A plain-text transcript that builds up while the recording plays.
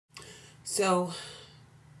So,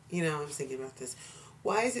 I was thinking about this.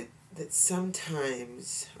 Why is it that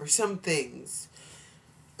sometimes, or some things,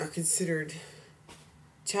 are considered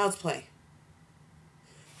child's play?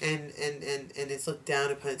 And it's looked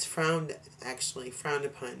down upon, it's frowned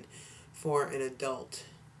upon for an adult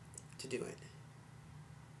to do it.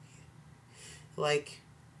 Like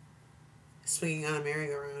swinging on a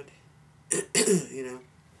merry-go-round, you know,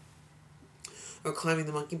 or climbing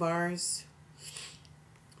the monkey bars,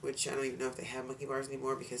 which I don't even know if they have monkey bars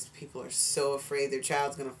anymore because people are so afraid their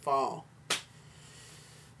child's going to fall.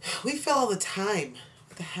 We fell all the time.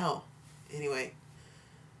 What the hell? Anyway,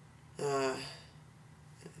 that's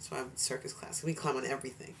why I'm in circus class. We climb on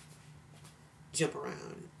everything. Jump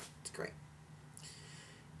around. It's great.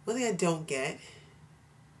 One thing I don't get,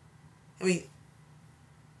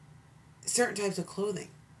 certain types of clothing,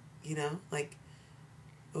 like,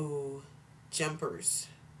 jumpers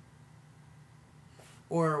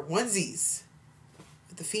or onesies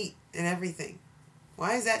with the feet and everything.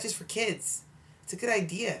 Why is that just for kids? It's a good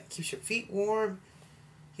idea. It keeps your feet warm.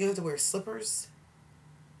 You don't have to wear slippers.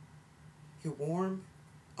 You're warm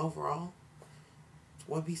overall. It's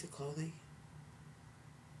one piece of clothing.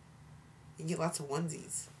 You can get lots of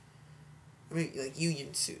onesies. Like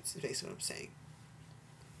union suits is basically what I'm saying.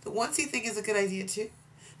 The onesie thing is a good idea too.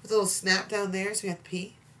 With a little snap down there so you have to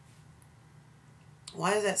pee.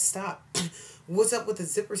 Why does that stop? What's up with the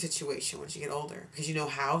zipper situation once you get older? Because you know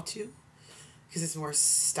how to? Because it's more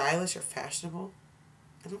stylish or fashionable?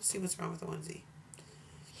 I don't see what's wrong with a onesie.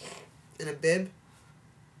 And a bib?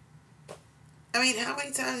 How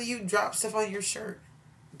many times do you drop stuff on your shirt?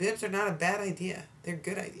 Bibs are not a bad idea. They're a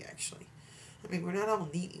good idea, actually. We're not all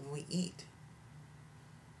neat when we eat.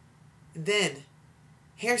 And then,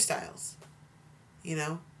 hairstyles.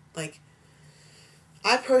 Like,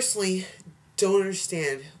 I personally don't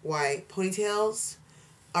understand why ponytails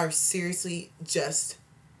are seriously just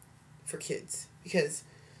for kids. Because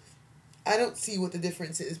I don't see what the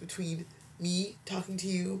difference is between me talking to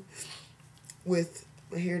you with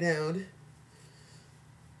my hair down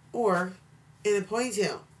or in a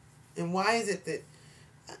ponytail. And why is it that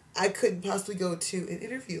I couldn't possibly go to an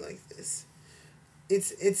interview like this?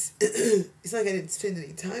 It's it's not like I didn't spend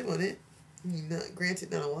any time on it.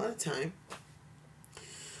 Granted, not a lot of time.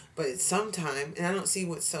 But it's some time. And I don't see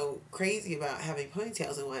what's so crazy about having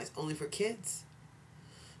ponytails and why it's only for kids.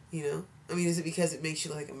 Is it because it makes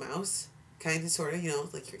you look like a mouse? Kind of, sort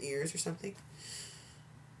of, like your ears or something?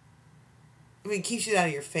 It keeps you out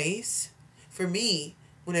of your face. For me,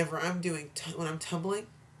 whenever when I'm tumbling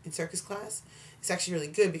in circus class, it's actually really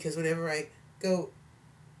good because whenever I go,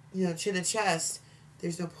 chin to chest,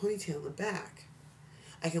 there's no ponytail in the back.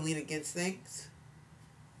 I can lean against things.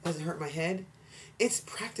 Doesn't hurt my head. It's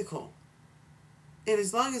practical. And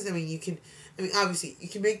as long as, you can, obviously, you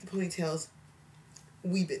can make the ponytails a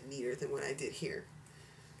wee bit neater than what I did here.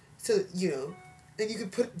 So, and you can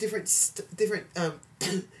put different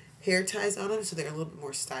hair ties on them so they're a little bit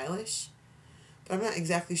more stylish. But I'm not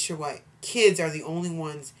exactly sure why kids are the only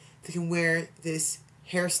ones that can wear this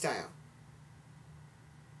hairstyle.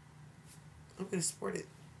 I'm going to support it.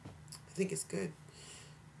 I think it's good.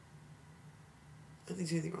 I don't think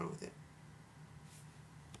there's anything wrong with it.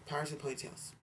 Powers and ponytails.